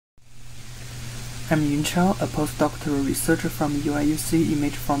I'm Yunchao, a postdoctoral researcher from UIUC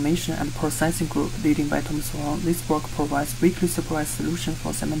Image Formation and Processing Group, leading by Thomas Wang. This work provides weakly supervised solution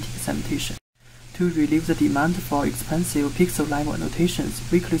for semantic segmentation. To relieve the demand for expensive pixel-level annotations,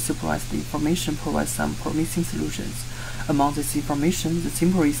 weakly supervised information provides some promising solutions. Among this information, the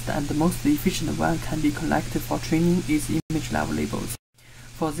simplest and the most efficient one can be collected for training is image-level labels.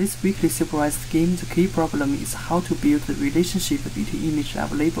 For this weakly supervised scheme, the key problem is how to build the relationship between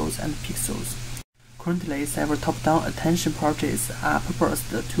image-level labels and pixels. Currently, several top-down attention projects are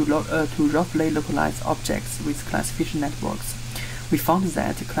proposed to roughly localize objects with classification networks. We found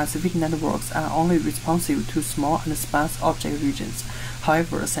that classification networks are only responsive to small and sparse object regions.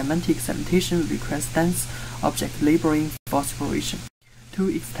 However, semantic segmentation requires dense object labeling for separation. To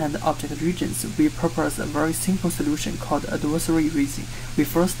extend object regions, we propose a very simple solution called adversary erasing. We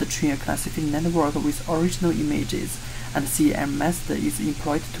first train a classification network with original images, and CM method is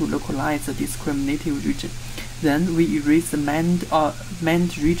employed to localize the discriminative region. Then we erase the manned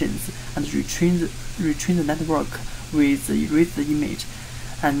regions and retrain the network with the erased image,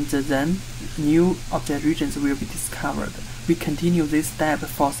 and then new object regions will be discovered. We continue this step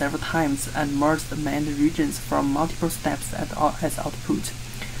for several times and merge the manned regions from multiple steps as output.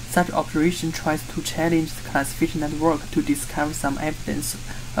 Such operation tries to challenge the classification network to discover some evidence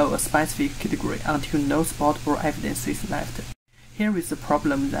of a specific category until no spottable evidence is left. Here is the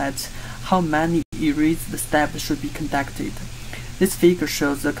problem that how many erased steps should be conducted. This figure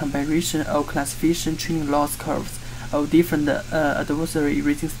shows the comparison of classification training loss curves of different adversary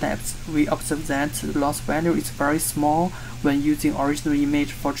erasing steps. We observe that the loss value is very small when using original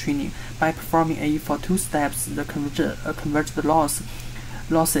image for training. By performing A for 2 steps, the converged loss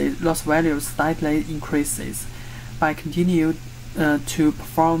value slightly increases. By continuing to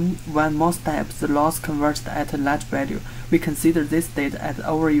perform one more step, the loss converged at a large value. We consider this state as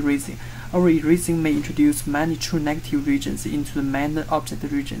over-erasing. Over-erasing may introduce many true negative regions into the manned object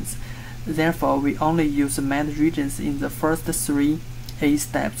regions. Therefore, we only use the manned regions in the first 3 A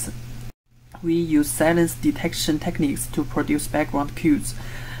steps. We use silence detection techniques to produce background cues.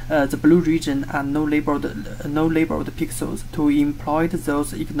 The blue region are no labeled pixels. To employ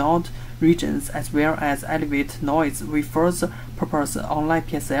those ignored regions as well as elevate noise, we further propose online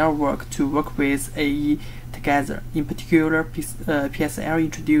PSL work to work with AE together. In particular, PSL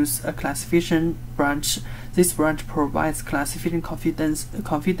introduced a classification branch. This branch provides classification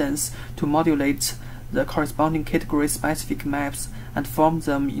confidence to modulate the corresponding category-specific maps and form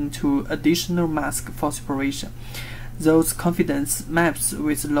them into additional masks for separation. Those confidence maps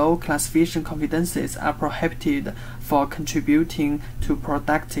with low classification confidences are prohibited for contributing to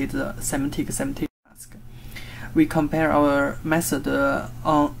productive semantic segmentation mask. We compare our method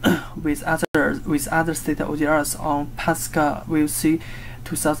with other state-of-the-art on Pascal VLC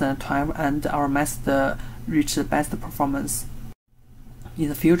 2012, and our method reached the best performance. In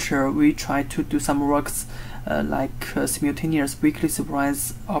the future, we try to do some works like simultaneous weakly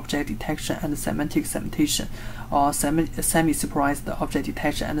supervised object detection and semantic segmentation, or semi-supervised object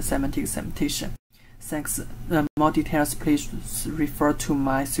detection and semantic segmentation. Thanks. More details, please refer to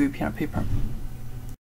my CVPR paper.